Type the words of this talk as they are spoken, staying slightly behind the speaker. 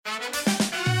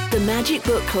Magic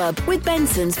Book Club with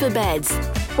Benson's for Beds.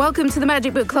 Welcome to the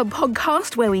Magic Book Club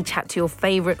podcast, where we chat to your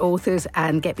favourite authors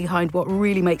and get behind what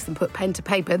really makes them put pen to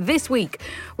paper. This week,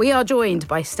 we are joined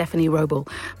by Stephanie Wrobel.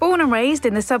 Born and raised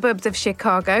in the suburbs of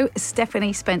Chicago,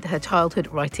 Stephanie spent her childhood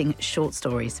writing short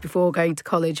stories before going to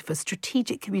college for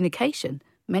strategic communication.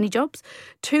 Many jobs,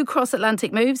 2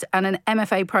 cross-Atlantic moves, and an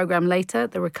MFA programme later,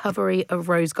 The Recovery of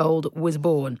Rose Gold was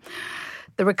born.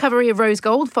 The Recovery of Rose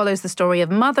Gold follows the story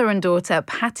of mother and daughter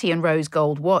Patty and Rose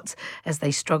Gold Watts as they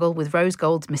struggle with Rose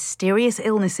Gold's mysterious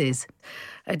illnesses,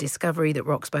 a discovery that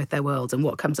rocks both their worlds and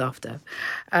what comes after.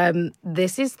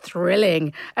 This is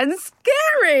thrilling and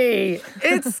scary.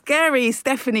 It's scary.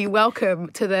 Stephanie, welcome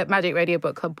to the Magic Radio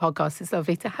Book Club podcast. It's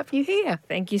lovely to have you here.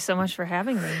 Thank you so much for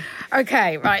having me.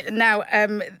 Okay, right. Now,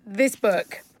 this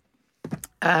book...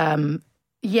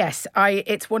 Yes,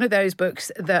 it's one of those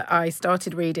books that I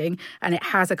started reading and it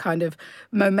has a kind of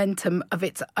momentum of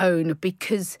its own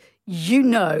because you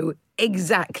know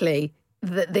exactly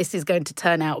that this is going to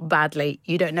turn out badly.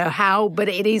 You don't know how, but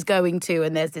it is going to,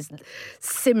 and there's this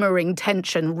simmering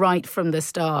tension right from the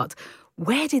start.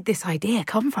 Where did this idea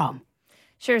come from?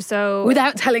 Sure, so...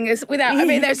 Without telling us, I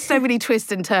mean, there's so many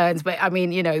twists and turns, but I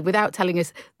mean, you know, without telling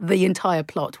us the entire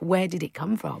plot, where did it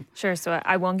come from? Sure, so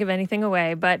I won't give anything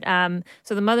away, but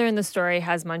so the mother in the story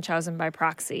has Munchausen by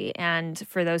proxy, and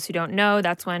for those who don't know,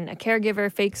 that's when a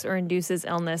caregiver fakes or induces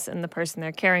illness in the person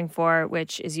they're caring for,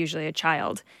 which is usually a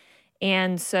child.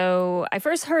 And so I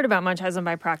first heard about Munchausen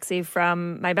by proxy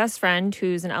from my best friend,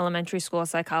 who's an elementary school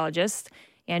psychologist,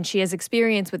 and she has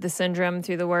experience with the syndrome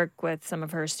through the work with some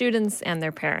of her students and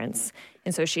their parents.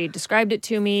 And so she described it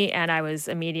to me, and I was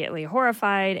immediately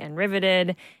horrified and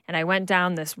riveted. And I went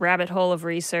down this rabbit hole of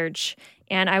research,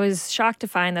 and I was shocked to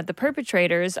find that the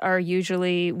perpetrators are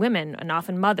usually women and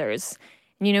often mothers.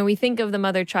 And, you know, we think of the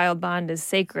mother-child bond as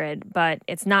sacred, but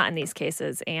it's not in these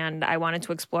cases. And I wanted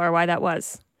to explore why that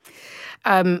was.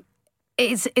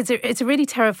 It's a really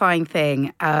terrifying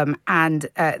thing.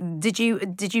 Did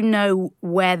you know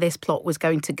where this plot was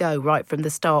going to go right from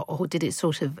the start, or did it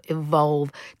sort of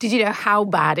evolve? Did you know how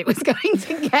bad it was going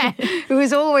to get? It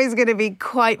was always going to be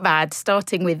quite bad,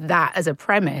 starting with that as a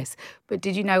premise. But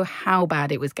did you know how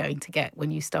bad it was going to get when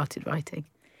you started writing?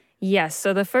 Yes.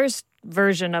 So the first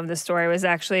version of the story was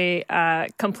actually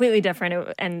completely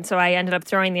different. And so I ended up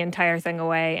throwing the entire thing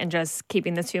away and just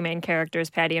keeping the 2 main characters,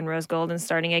 Patty and Rose Gold, and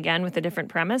starting again with a different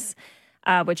premise,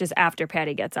 which is after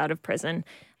Patty gets out of prison.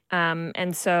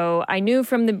 And so I knew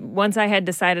once I had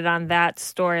decided on that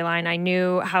storyline, I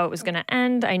knew how it was going to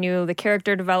end. I knew the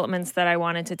character developments that I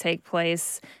wanted to take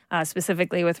place,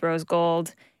 specifically with Rose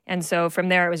Gold. And so from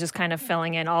there, it was just kind of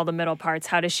filling in all the middle parts.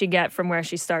 How does she get from where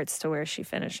she starts to where she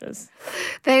finishes?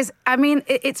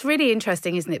 It's really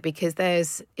interesting, isn't it? Because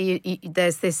there's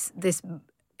this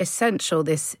essential,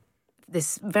 this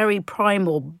very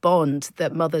primal bond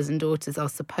that mothers and daughters are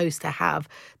supposed to have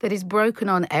that is broken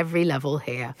on every level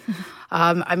here.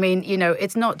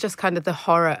 It's not just kind of the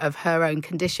horror of her own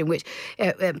condition, which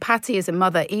Patty as a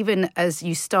mother, even as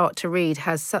you start to read,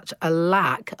 has such a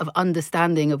lack of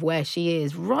understanding of where she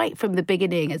is right from the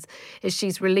beginning as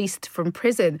she's released from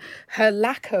prison. Her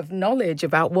lack of knowledge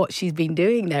about what she's been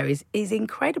doing there is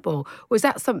incredible. Was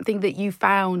that something that you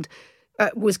found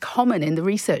was common in the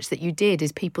research that you did,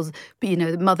 is people's,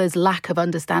 the mother's lack of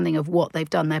understanding of what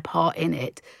they've done, their part in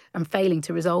it, and failing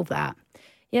to resolve that?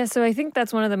 Yeah, so I think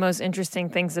that's one of the most interesting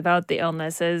things about the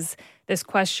illness is this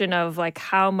question of, like,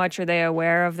 how much are they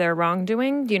aware of their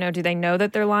wrongdoing? Do they know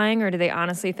that they're lying, or do they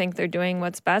honestly think they're doing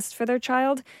what's best for their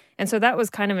child? And so that was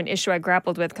kind of an issue I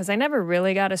grappled with because I never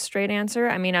really got a straight answer.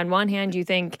 I mean, on one hand, you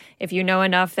think if you know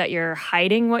enough that you're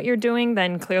hiding what you're doing,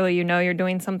 then clearly you know you're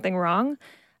doing something wrong.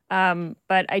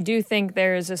 But I do think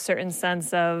there's a certain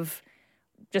sense of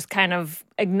just kind of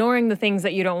ignoring the things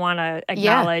that you don't want to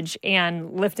acknowledge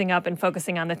and lifting up and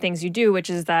focusing on the things you do, which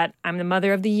is that I'm the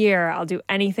mother of the year. I'll do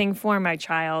anything for my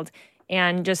child.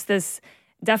 And just this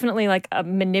definitely like a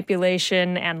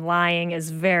manipulation and lying is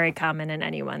very common in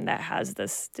anyone that has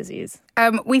this disease.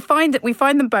 We find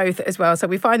them both as well. So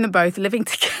we find them both living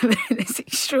together in this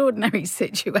extraordinary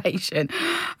situation.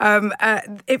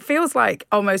 It feels like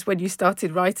almost when you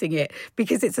started writing it,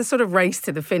 because it's a sort of race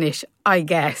to the finish, I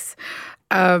guess.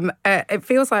 It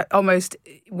feels like almost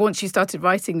once you started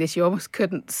writing this, you almost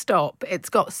couldn't stop. It's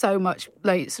got so much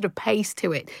like sort of pace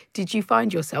to it. Did you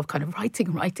find yourself kind of writing,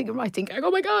 going,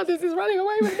 oh my God, this is running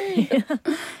away with me?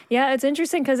 Yeah, it's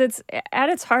interesting because it's at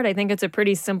its heart, I think it's a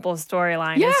pretty simple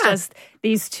storyline. Yeah. It's just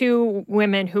these two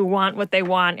women who want what they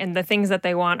want, and the things that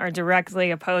they want are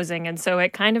directly opposing. And so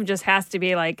it kind of just has to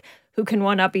be like who can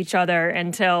one up each other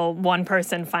until one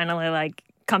person finally like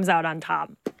comes out on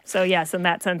top. So yes, in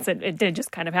that sense, it did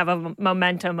just kind of have a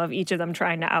momentum of each of them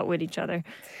trying to outwit each other.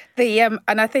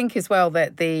 And I think as well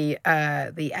that the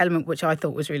element which I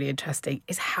thought was really interesting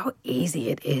is how easy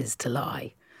it is to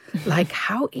lie. Like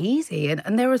how easy.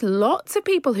 And there is lots of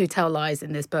people who tell lies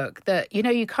in this book that,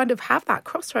 you kind of have that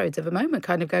crossroads of a moment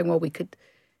kind of going, well,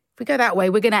 if we go that way,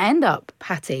 we're going to end up,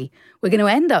 Patty. We're going to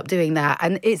end up doing that.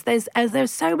 And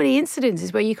there's so many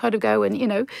incidences where you kind of go and,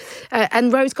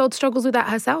 and Rose Gold struggles with that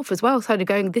herself as well. Kind of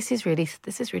going, this is really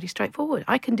straightforward.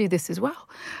 I can do this as well,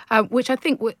 which I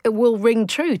think will ring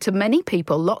true to many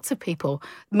people, lots of people,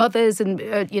 mothers and,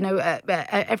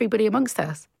 everybody amongst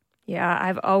us. Yeah,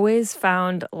 I've always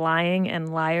found lying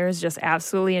and liars just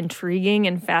absolutely intriguing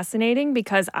and fascinating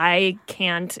because I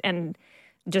can't and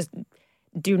just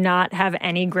do not have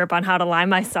any grip on how to lie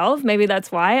myself. Maybe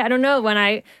that's why. I don't know. When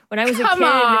I was a kid,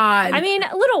 I mean,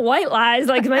 little white lies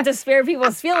like meant to spare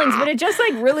people's feelings, but it just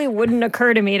like really wouldn't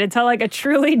occur to me to tell like a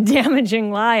truly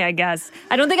damaging lie, I guess.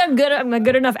 I don't think I'm a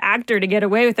good enough actor to get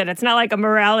away with it. It's not like a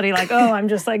morality like, oh, I'm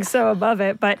just like so above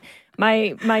it. But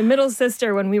my middle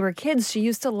sister, when we were kids, she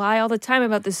used to lie all the time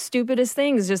about the stupidest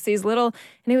things, just these little,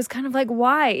 and it was kind of like,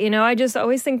 why? I just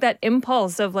always think that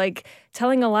impulse of like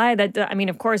telling a lie that,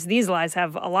 of course, these lies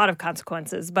have a lot of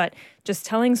consequences, but just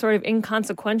telling sort of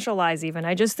inconsequential lies even,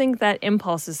 I just think that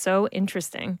impulse is so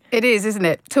interesting. It is, isn't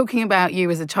it? Talking about you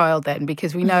as a child then,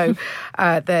 because we know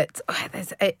that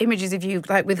there's images of you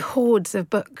like with hordes of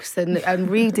books and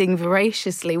reading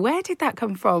voraciously. Where did that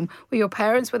come from? Were your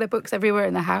parents, were there books everywhere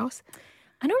in the house?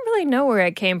 I don't really know where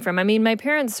it came from. I mean, my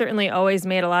parents certainly always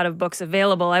made a lot of books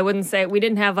available. I wouldn't say we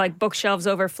didn't have like bookshelves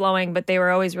overflowing, but they were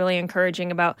always really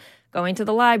encouraging about going to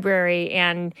the library.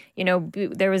 And,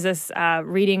 there was this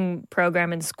reading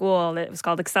program in school that was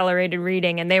called Accelerated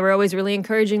Reading. And they were always really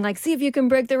encouraging, like, see if you can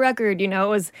break the record. It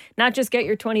was not just get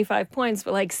your 25 points,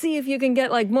 but like, see if you can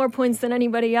get like more points than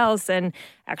anybody else. And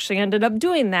actually ended up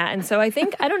doing that. And so I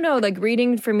think, I don't know, like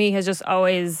reading for me has just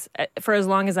always, for as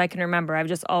long as I can remember, I've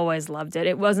just always loved it.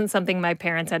 It wasn't something my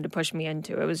parents had to push me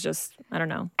into. It was just, I don't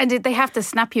know. And did they have to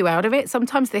snap you out of it?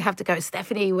 Sometimes they have to go,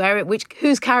 Stephanie,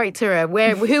 whose character, who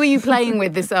are you playing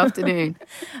with this afternoon?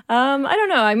 I don't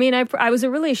know. I mean, I was a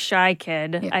really shy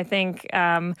kid. Yeah. I think,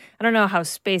 I don't know how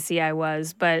spacey I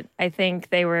was, but I think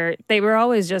they were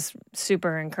always just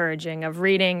super encouraging of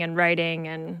reading and writing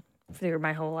and through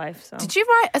my whole life. So. Did you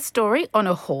write a story on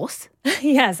a horse?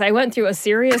 Yes, I went through a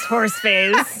serious horse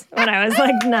phase when I was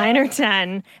like 9 or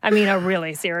 10. I mean, a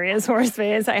really serious horse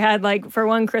phase. I had like, for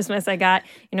one Christmas, I got,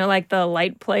 like the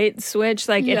light plate switch.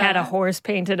 Like it had a horse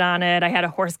painted on it. I had a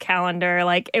horse calendar.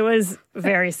 Like it was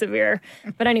very severe.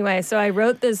 But anyway, so I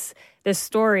wrote this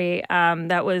story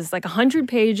that was like 100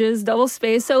 pages, double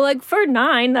spaced. So like for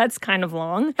 9, that's kind of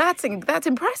long. That's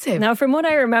impressive. Now, from what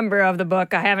I remember of the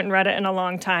book, I haven't read it in a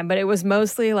long time, but it was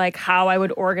mostly like how I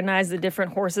would organize the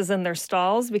different horses in their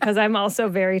stalls because I'm also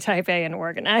very type A and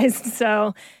organized.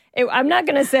 So I'm not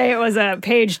going to say it was a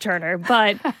page turner,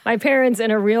 but my parents,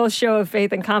 in a real show of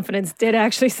faith and confidence, did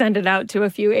actually send it out to a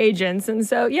few agents. And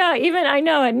so, yeah, even I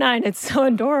know at 9, it's so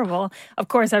adorable. Of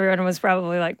course, everyone was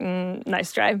probably like,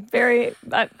 nice try. Very,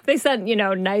 they sent,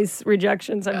 nice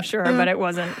rejections, I'm sure, but it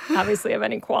wasn't obviously of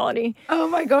any quality. Oh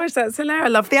my gosh, that's hilarious. I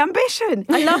love the ambition.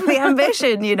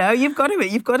 You've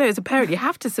got to, as a parent, you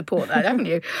have to support that, haven't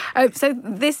you? So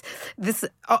this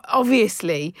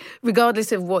obviously,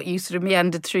 regardless of what you sort of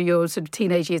meandered through your sort of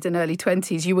teenage years and early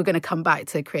 20s, you were going to come back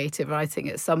to creative writing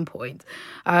at some point.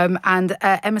 And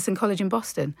Emerson College in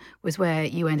Boston was where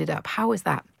you ended up. How was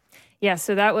that? Yeah,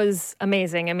 so that was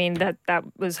amazing. I mean, that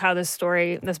was how this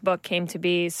book came to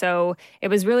be. So it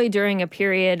was really during a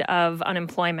period of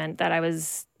unemployment that I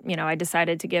was, I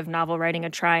decided to give novel writing a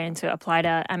try and to apply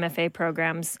to MFA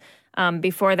programs.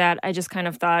 Before that, I just kind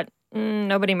of thought,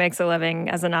 nobody makes a living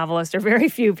as a novelist, or very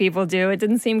few people do. It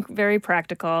didn't seem very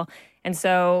practical. And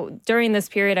so during this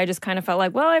period, I just kind of felt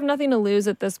like, well, I have nothing to lose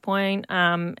at this point.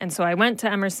 And so I went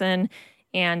to Emerson,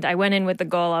 and I went in with the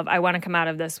goal of, I want to come out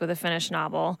of this with a finished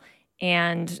novel.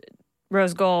 And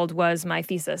Rose Gold was my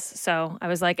thesis. So I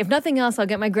was like, if nothing else, I'll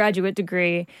get my graduate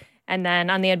degree. And then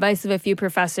on the advice of a few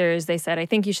professors, they said, I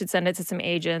think you should send it to some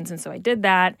agents. And so I did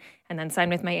that, and then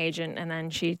signed with my agent, and then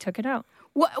she took it out.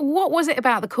 What was it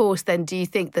about the course then, do you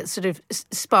think, that sort of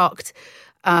sparked,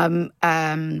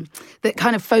 that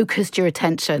kind of focused your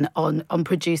attention on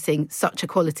producing such a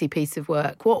quality piece of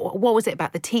work? What was it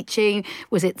about the teaching?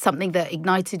 Was it something that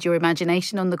ignited your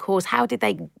imagination on the course? How did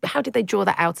they draw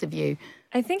that out of you?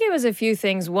 I think it was a few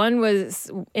things. One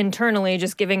was internally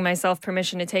just giving myself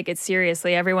permission to take it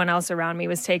seriously. Everyone else around me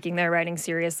was taking their writing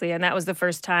seriously. And that was the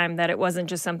first time that it wasn't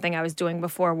just something I was doing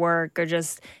before work or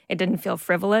just it didn't feel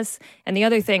frivolous. And the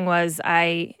other thing was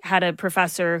I had a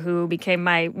professor who became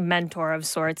my mentor of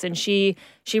sorts. And she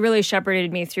really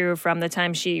shepherded me through from the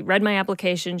time she read my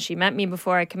application. She met me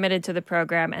before I committed to the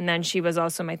program. And then she was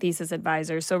also my thesis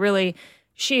advisor. So really,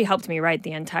 she helped me write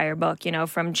the entire book,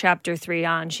 from chapter 3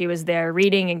 on. She was there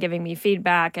reading and giving me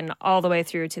feedback and all the way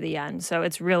through to the end. So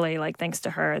it's really thanks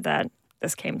to her that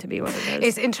this came to be what it is.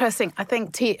 It's interesting. I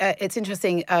think it's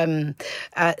interesting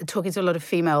talking to a lot of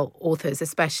female authors,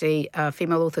 especially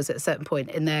female authors at a certain point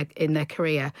in their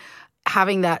career.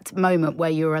 Having that moment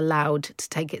where you're allowed to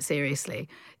take it seriously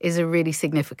is a really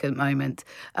significant moment,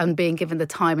 and being given the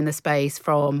time and the space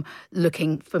from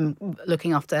looking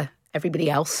after everybody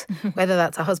else, whether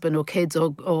that's a husband or kids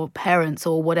or parents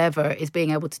or whatever, is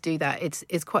being able to do that.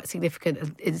 It's quite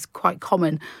significant. It's quite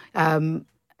common.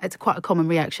 It's quite a common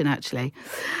reaction, actually.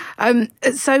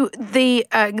 So the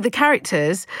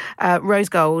characters, Rose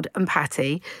Gold and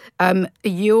Patty,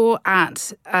 you're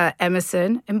at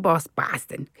Emerson in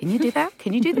Boston. Can you do that?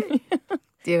 Can you do that?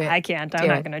 Do it. I can't. I'm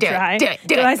not going to try. Do it.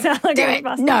 Do I sound like a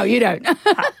Boston? No, you don't.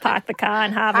 Park the car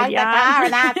and have a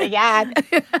yard.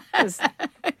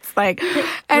 It's like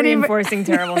reinforcing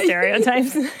terrible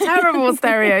stereotypes. Terrible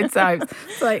stereotypes.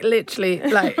 It's literally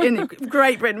in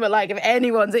Great Britain, but if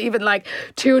anyone's even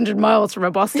 200 miles from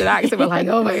a Boston accent, we're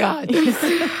oh my God.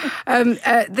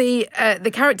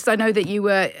 The characters, I know that you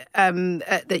were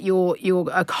that your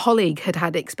a colleague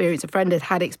had experience, a friend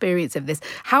had experience of this.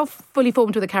 How fully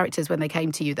formed were the characters when they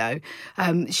came to you, though?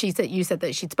 You said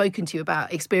that she'd spoken to you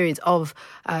about experience of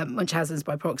Munchausen's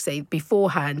by proxy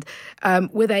beforehand.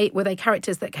 Were they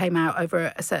characters that came out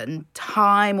over a certain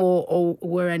time, or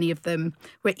were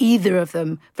either of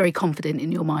them very confident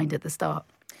in your mind at the start?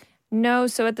 No.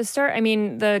 So at the start,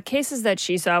 the cases that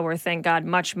she saw were, thank God,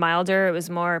 much milder. It was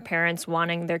more parents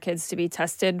wanting their kids to be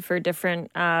tested for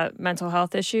different mental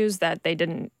health issues that they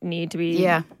didn't need to be,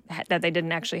 that they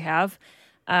didn't actually have.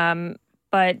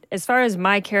 But as far as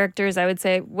my characters, I would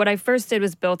say what I first did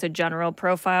was built a general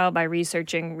profile by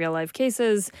researching real life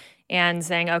cases and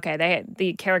saying, okay,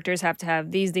 the characters have to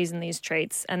have these, and these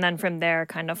traits. And then from there,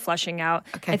 kind of fleshing out.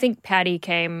 Okay. I think Patty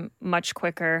came much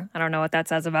quicker. I don't know what that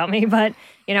says about me, but,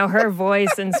 her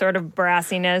voice and sort of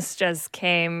brassiness just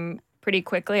came pretty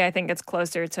quickly. I think it's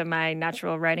closer to my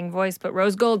natural writing voice. But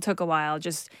Rose Gold took a while,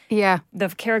 the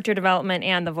character development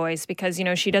and the voice, because,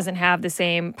 she doesn't have the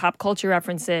same pop culture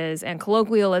references and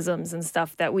colloquialisms and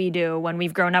stuff that we do when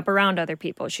we've grown up around other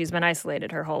people. She's been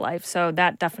isolated her whole life. So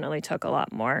that definitely took a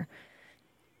lot more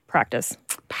practice.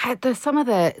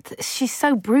 She's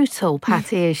so brutal,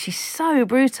 Patty is. She's so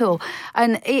brutal.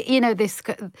 And,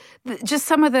 just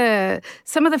some of the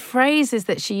phrases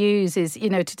that she uses,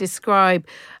 to describe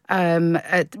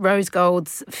Rose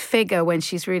Gold's figure when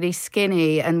she's really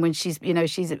skinny and when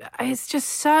it's just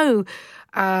so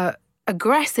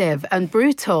aggressive and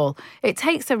brutal. It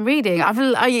takes some reading.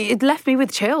 It left me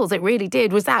with chills. It really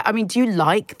did. Do you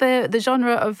like the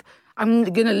genre of, I'm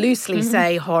going to loosely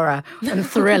say horror and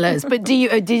thrillers, but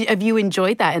have you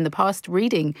enjoyed that in the past,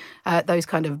 reading those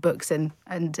kind of books and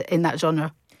in that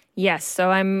genre? Yes, so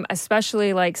I'm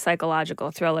especially psychological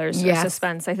thrillers or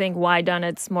suspense. I think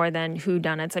whodunits more than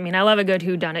whodunits. I love a good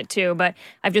whodunit too, but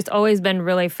I've just always been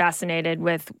really fascinated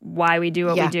with why we do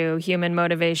what we do, human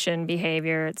motivation,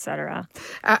 behavior, etc.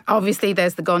 Obviously,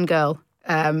 there's the Gone Girl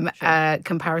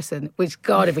comparison, which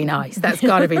gotta be nice. That's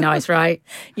gotta be nice, right?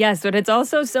 Yes, but it's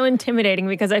also so intimidating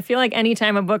because I feel like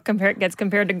anytime a book gets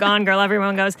compared to Gone Girl,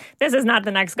 everyone goes, this is not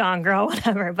the next Gone Girl,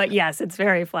 whatever. But yes, it's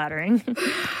very flattering.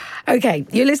 Okay,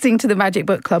 you're listening to the Magic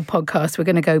Book Club podcast. We're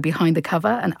going to go behind the cover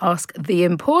and ask the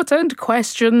important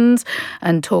questions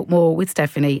and talk more with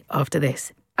Stephanie after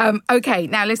this. Okay,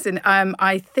 now listen,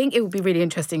 I think it will be really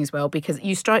interesting as well because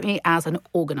you strike me as an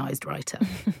organised writer.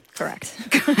 Correct.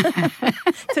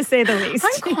 To say the least.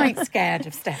 I'm quite scared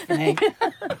of Stephanie.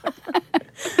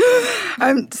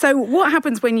 So what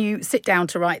happens when you sit down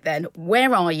to write then?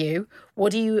 Where are you?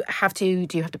 What do you have to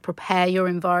prepare your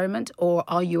environment? Or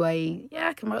are you I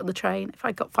can write on the train. If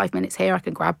I got 5 minutes here, I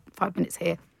can grab 5 minutes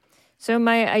here. So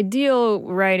my ideal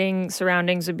writing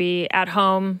surroundings would be at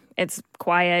home, it's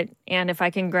quiet, and if I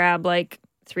can grab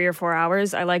 3 or 4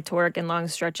 hours, I like to work in long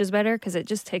stretches better because it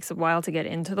just takes a while to get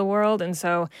into the world. And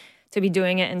so to be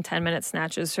doing it in 10-minute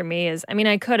snatches for me is,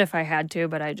 I could if I had to,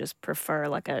 but I just prefer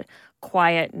a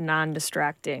quiet,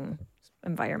 non-distracting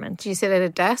environment. Do you sit at a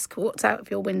desk? What's out of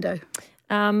your window?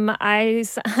 I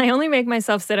only make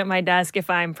myself sit at my desk if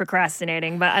I'm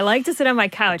procrastinating, but I like to sit on my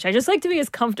couch. I just like to be as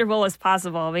comfortable as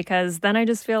possible because then I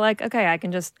just feel like, okay, I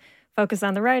can just focus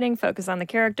on the writing, focus on the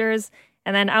characters.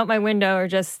 And then out my window are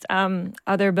just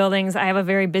other buildings. I have a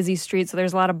very busy street, so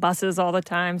there's a lot of buses all the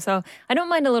time. So I don't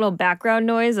mind a little background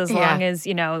noise as long as,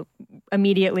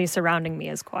 immediately surrounding me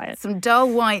is quiet. Some dull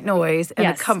white noise and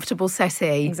a comfortable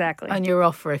settee. Exactly. And you're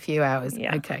off for a few hours.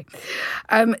 Yeah. Okay.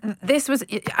 This was,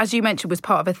 as you mentioned, was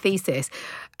part of a thesis.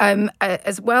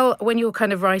 As well, when you're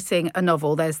kind of writing a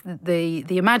novel, there's the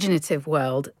imaginative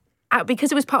world.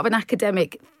 Because it was part of an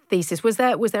academic thesis, was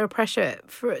there a pressure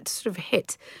for it to sort of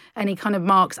hit any kind of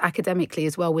marks academically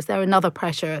as well? Was there another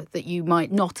pressure that you might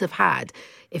not have had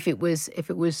if it was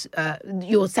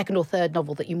your second or third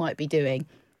novel that you might be doing?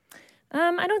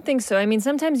 I don't think so. I mean,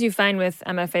 sometimes you find with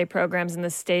MFA programs in the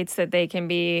States that they can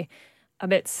be a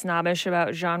bit snobbish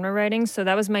about genre writing. So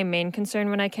that was my main concern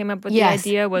when I came up with the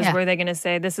idea was, were they going to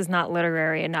say this is not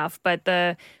literary enough? But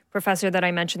the professor that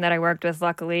I mentioned that I worked with,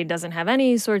 luckily, doesn't have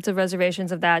any sorts of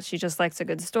reservations of that. She just likes a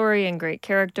good story and great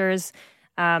characters.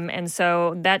 And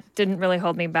so that didn't really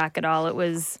hold me back at all. It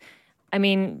was, I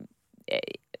mean,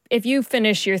 if you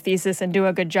finish your thesis and do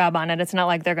a good job on it, it's not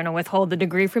like they're going to withhold the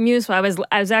degree from you. So I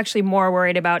was actually more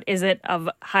worried about, is it of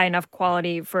high enough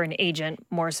quality for an agent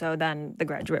more so than the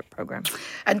graduate program?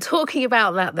 And talking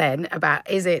about that then, about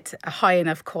is it a high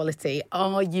enough quality,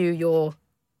 are you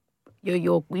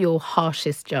your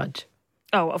harshest judge?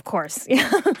 Oh, of course. Yeah.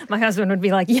 My husband would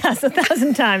be like, yes,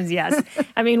 1,000 times yes.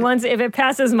 I mean, if it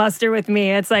passes muster with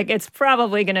me, it's like, it's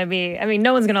probably going to be, I mean,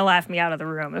 no one's going to laugh me out of the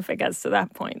room if it gets to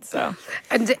that point. So,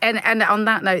 and on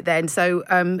that note then, so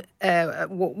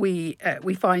what we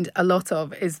find a lot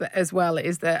of is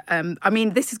that, I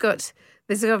mean, this has got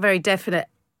a very definite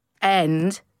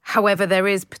end. However, there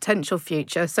is potential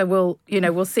future. So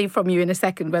we'll see from you in a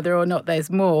second whether or not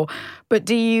there's more. But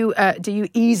do you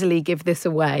easily give this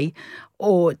away,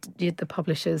 or did the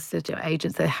publishers, the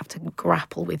agents, they have to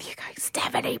grapple with you going,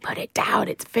 Stephanie, put it down.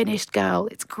 It's finished, girl.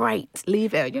 It's great.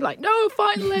 Leave it. And you're like, no,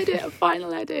 final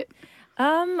edit.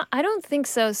 I don't think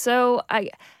so. So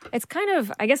it's kind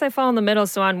of, I guess I fall in the middle.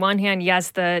 So on one hand,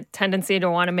 yes, the tendency to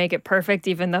want to make it perfect,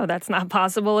 even though that's not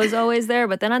possible, is always there.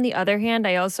 But then on the other hand,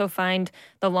 I also find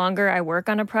the longer I work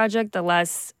on a project, the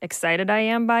less excited I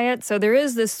am by it. So there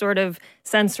is this sort of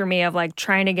sense for me of like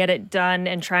trying to get it done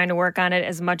and trying to work on it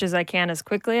as much as I can, as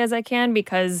quickly as I can,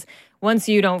 because once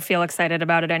you don't feel excited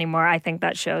about it anymore, I think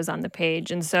that shows on the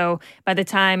page. And so by the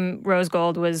time Rose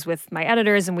Gold was with my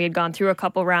editors and we had gone through a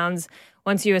couple rounds,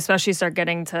 once you especially start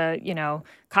getting to,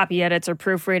 copy edits or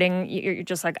proofreading, you're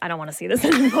just like, I don't want to see this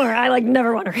anymore. I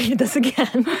never want to read this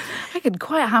again. I could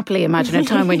quite happily imagine a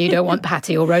time when you don't want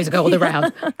Patty or Rose Gold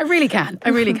around. I really can.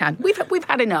 We've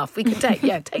had enough. We can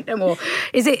take no more.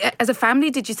 Is it, as a family,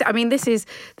 did you say, I mean, this is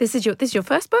your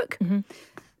first book? Mm-hmm.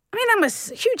 I mean, that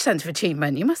was a huge sense of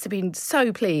achievement. You must have been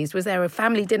so pleased. Was there a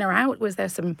family dinner out? Was there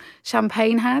some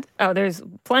champagne had? Oh, there's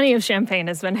plenty of champagne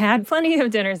has been had, plenty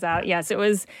of dinners out. Yes, it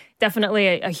was definitely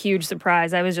a huge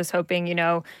surprise. I was just hoping,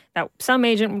 that some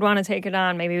agent would want to take it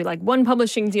on. Maybe one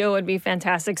publishing deal would be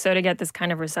fantastic. So to get this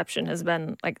kind of reception has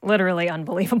been literally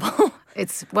unbelievable.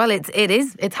 It's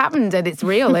happened and it's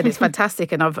real and it's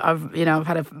fantastic. And I've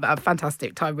had a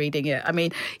fantastic time reading it. I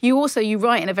mean, you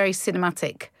write in a very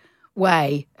cinematic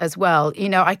way as well.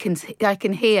 I can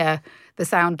hear the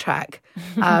soundtrack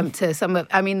to some of.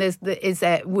 I mean,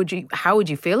 how would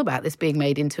you feel about this being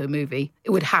made into a movie?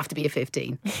 It would have to be a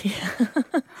 15. Yeah.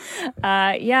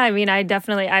 I mean,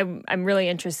 I'm really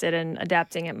interested in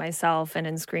adapting it myself and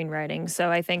in screenwriting. So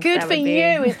I think good for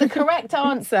you is the correct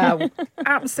answer.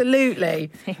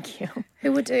 Absolutely. Thank you.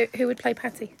 Who would play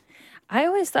Patty? I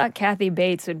always thought Kathy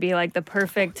Bates would be the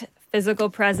perfect physical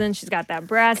presence. She's got that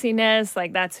brassiness.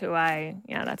 That's who I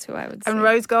would say. And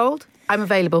Rose Gold? I'm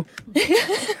available.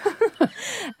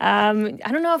 I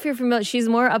don't know if you're familiar. She's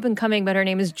more up and coming, but her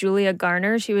name is Julia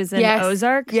Garner. She was in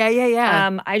Ozark.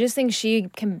 Yeah. I just think she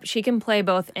can play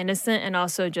both innocent and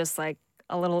also just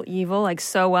a little evil,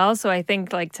 so well. So I think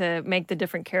to make the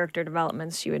different character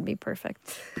developments, she would be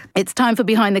perfect. It's time for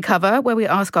Behind the Cover, where we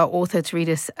ask our author to read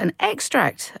us an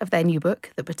extract of their new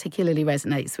book that particularly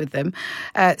resonates with them.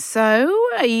 So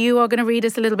you are going to read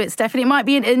us a little bit, Stephanie. It might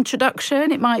be an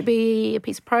introduction. It might be a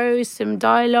piece of prose, some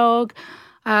dialogue.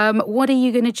 What are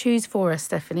you going to choose for us,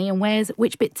 Stephanie? And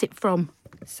which bit's it from?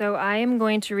 So I am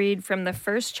going to read from the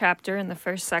first chapter in the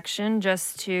first section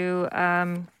just to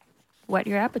whet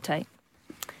your appetite.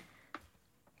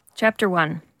 Chapter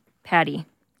 1, Patty,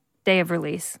 Day of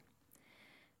Release.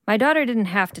 My daughter didn't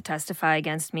have to testify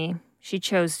against me. She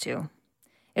chose to.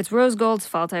 It's Rose Gold's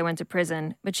fault I went to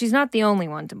prison, but she's not the only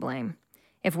one to blame.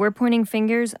 If we're pointing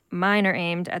fingers, mine are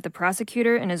aimed at the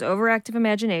prosecutor and his overactive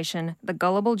imagination, the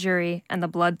gullible jury, and the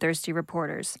bloodthirsty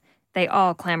reporters. They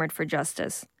all clamored for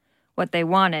justice. What they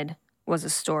wanted was a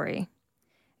story.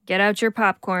 Get out your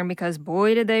popcorn because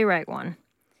boy did they write one.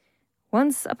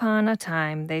 Once upon a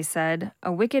time, they said,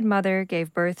 a wicked mother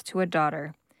gave birth to a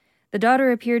daughter. The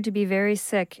daughter appeared to be very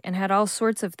sick and had all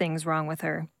sorts of things wrong with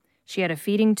her. She had a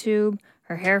feeding tube,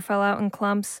 her hair fell out in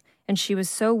clumps, and she was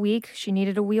so weak she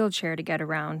needed a wheelchair to get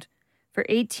around. For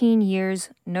 18 years,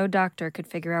 no doctor could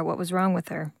figure out what was wrong with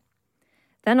her.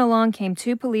 Then along came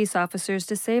 2 police officers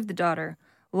to save the daughter.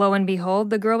 Lo and behold,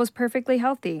 the girl was perfectly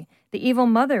healthy. The evil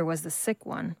mother was the sick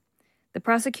one. The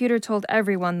prosecutor told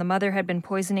everyone the mother had been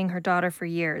poisoning her daughter for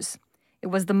years. It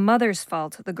was the mother's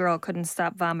fault the girl couldn't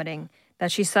stop vomiting,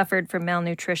 that she suffered from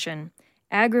malnutrition.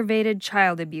 Aggravated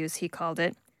child abuse, he called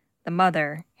it. The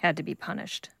mother had to be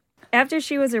punished. After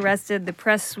she was arrested, the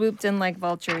press swooped in like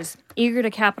vultures, eager to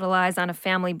capitalize on a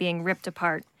family being ripped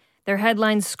apart. Their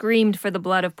headlines screamed for the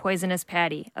blood of poisonous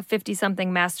Patty, a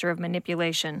 50-something master of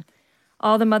manipulation.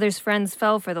 All the mother's friends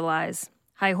fell for the lies.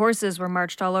 High horses were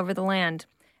marched all over the land.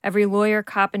 Every lawyer,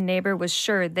 cop, and neighbor was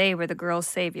sure they were the girl's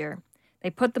savior. They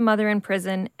put the mother in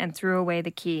prison and threw away the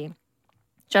key.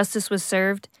 Justice was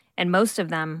served, and most of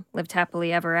them lived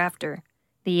happily ever after.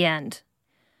 The end.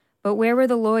 But where were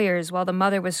the lawyers while the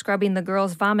mother was scrubbing the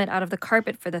girl's vomit out of the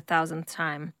carpet for the 1,000th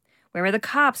time? Where were the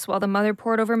cops while the mother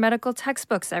pored over medical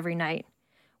textbooks every night?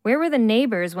 Where were the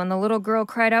neighbors when the little girl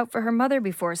cried out for her mother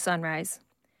before sunrise?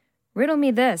 Riddle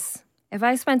me this. If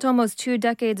I spent almost 2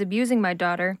 decades abusing my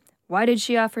daughter, why did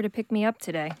she offer to pick me up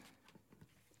today?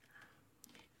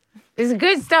 It's a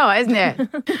good start, isn't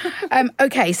it?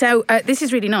 Okay, so this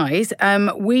is really nice.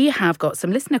 We have got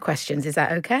some listener questions. Is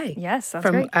that okay? Yes, that's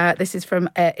great. This is from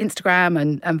Instagram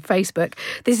and Facebook.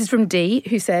 This is from Dee,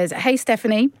 who says, hey,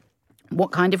 Stephanie,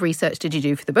 what kind of research did you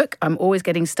do for the book? I'm always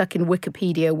getting stuck in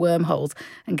Wikipedia wormholes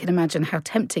and can imagine how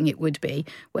tempting it would be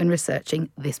when researching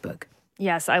this book.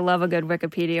 Yes, I love a good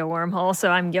Wikipedia wormhole, so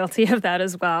I'm guilty of that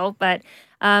as well. But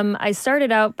I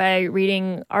started out by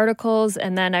reading articles,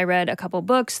 and then I read a couple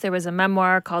books. There was a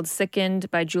memoir called Sickened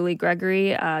by Julie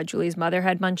Gregory. Julie's mother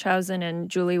had Munchausen, and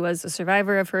Julie was a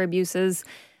survivor of her abuses.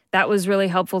 That was really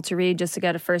helpful to read just to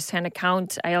get a firsthand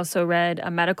account. I also read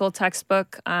a medical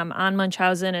textbook on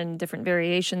Munchausen and different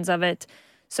variations of it.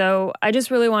 So I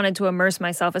just really wanted to immerse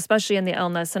myself, especially in the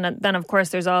illness. And then, of course,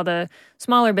 there's all the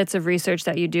smaller bits of research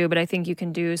that you do, but I think you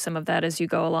can do some of that as you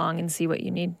go along and see what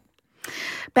you need.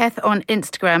 Beth on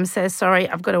Instagram says, sorry,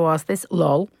 I've got to ask this,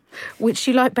 lol. Which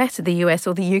do you like better, the US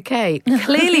or the UK?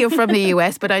 Clearly you're from the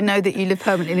US, but I know that you live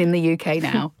permanently in the UK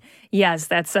now. Yes,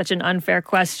 that's such an unfair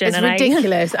question. It's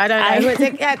ridiculous. I don't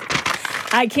know.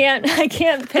 I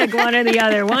can't pick one or the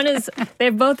other. One is,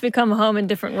 they've both become home in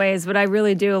different ways, but I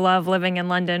really do love living in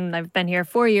London. I've been here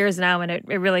 4 years now, and it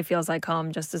really feels like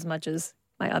home just as much as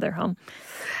my other home.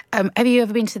 Have you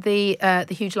ever been to the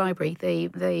huge library? The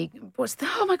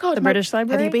British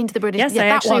Library? Have you been to the British? Yes, I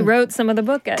actually wrote some of the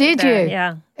book. Did you?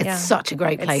 Yeah. It's such a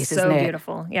great place, isn't it? It's so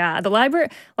beautiful. Yeah, the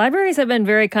libraries have been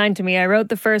very kind to me. I wrote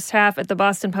the first half at the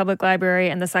Boston Public Library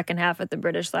and the second half at the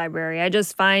British Library. I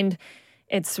just find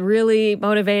it's really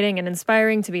motivating and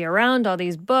inspiring to be around all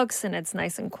these books, and it's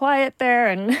nice and quiet there,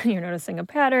 and you're noticing a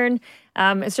pattern.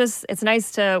 It's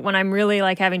nice to, when I'm really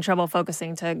like having trouble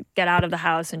focusing, to get out of the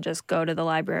house and just go to the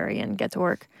library and get to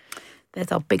work.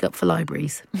 There's our big up for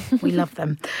libraries. We love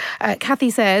them. Kathy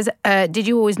says, did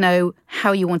you always know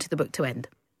how you wanted the book to end?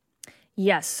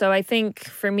 Yes. So I think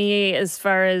for me, as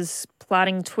far as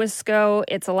plotting twists go,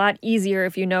 it's a lot easier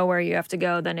if you know where you have to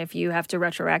go than if you have to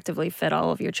retroactively fit all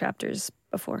of your chapters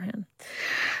beforehand.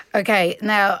 Okay.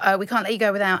 Now, we can't let you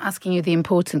go without asking you the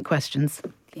important questions.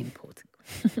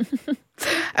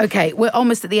 Okay, we're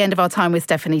almost at the end of our time with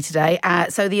Stephanie today.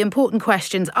 So the important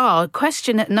questions are,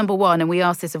 question number 1, and we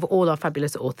ask this of all our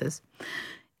fabulous authors.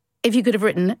 If you could have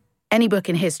written any book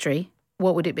in history,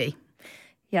 what would it be?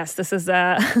 Yes, this is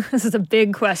a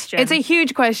big question. It's a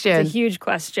huge question. It's a huge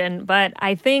question, but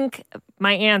I think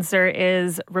my answer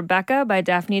is Rebecca by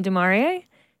Daphne du Maurier.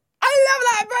 I love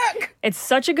that book. It's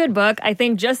such a good book. I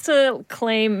think just to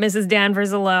claim Mrs.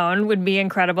 Danvers alone would be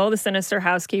incredible, the sinister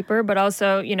housekeeper, but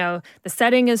also, the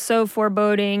setting is so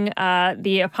foreboding.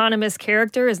 The eponymous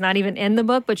character is not even in the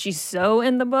book, but she's so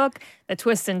in the book. The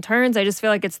twists and turns, I just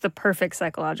feel like it's the perfect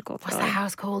psychological thriller. What's the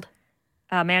house called?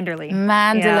 Manderley.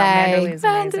 Mandalay. Yeah, Manderley is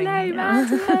amazing.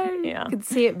 Mandalay. Yeah. You could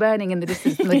see it burning in the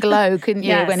distance, the glow, couldn't you,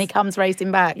 Yes. when he comes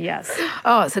racing back? Yes.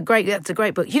 Oh, that's a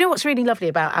great book. You know what's really lovely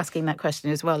about asking that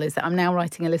question as well is that I'm now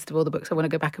writing a list of all the books I want to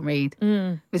go back and read,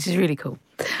 which is really cool.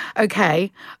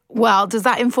 Okay. Well, does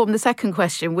that inform the second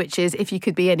question, which is if you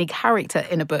could be any character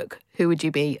in a book, who would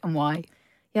you be and why?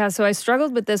 Yeah, so I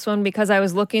struggled with this one because I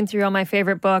was looking through all my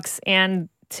favorite books and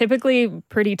typically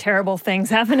pretty terrible things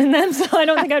happen in them. So I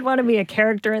don't think I'd want to be a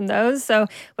character in those. So,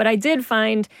 but I did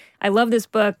find, I love this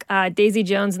book, Daisy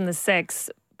Jones and the Six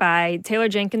by Taylor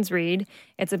Jenkins Reid.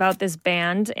 It's about this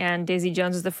band and Daisy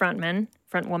Jones is the front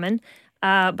woman.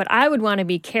 But I would want to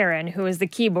be Karen, who is the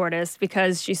keyboardist,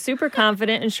 because she's super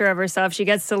confident and sure of herself. She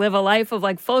gets to live a life of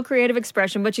like full creative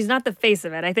expression, but she's not the face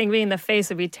of it. I think being the face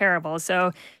would be terrible.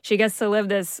 So she gets to live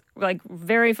this like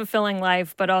very fulfilling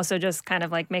life, but also just kind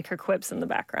of like make her quips in the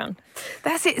background.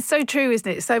 That's it. It's so true, isn't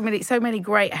it? So many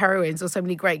great heroines or so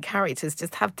many great characters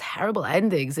just have terrible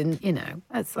endings. And, you know,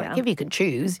 it's like if you can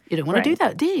choose, you don't want to do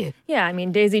that, do you? Yeah, I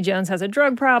mean, Daisy Jones has a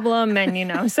drug problem and, you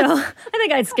know, so I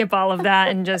think I'd skip all of that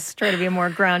and just try to be more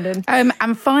grounded.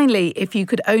 And finally, if you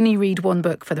could only read one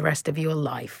book for the rest of your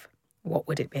life, what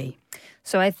would it be?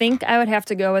 So I think I would have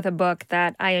to go with a book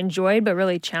that I enjoyed but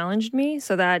really challenged me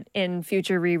so that in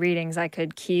future rereadings I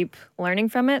could keep learning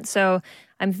from it. So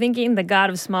I'm thinking The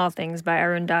God of Small Things by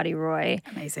Arundhati Roy.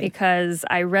 Amazing. Because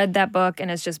I read that book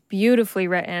and it's just beautifully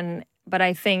written, but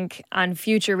I think on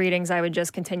future readings I would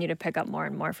just continue to pick up more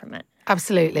and more from it.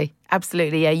 Absolutely.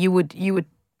 Absolutely. Yeah, you would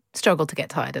struggle to get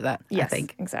tired of that, yes, I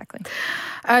think. Exactly.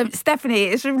 Stephanie,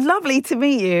 it's lovely to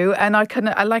meet you. And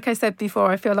like I said before,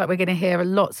 I feel like we're going to hear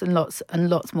lots and lots and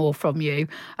lots more from you.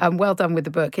 Well done with the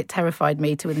book. It terrified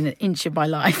me to within an inch of my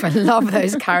life. I love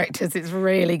those characters. It's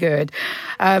really good.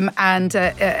 We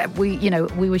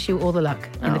wish you all the luck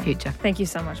in the future. Thank you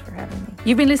so much for having me.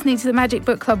 You've been listening to the Magic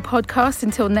Book Club podcast.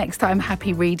 Until next time,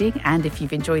 happy reading. And if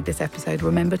you've enjoyed this episode,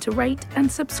 remember to rate and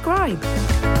subscribe.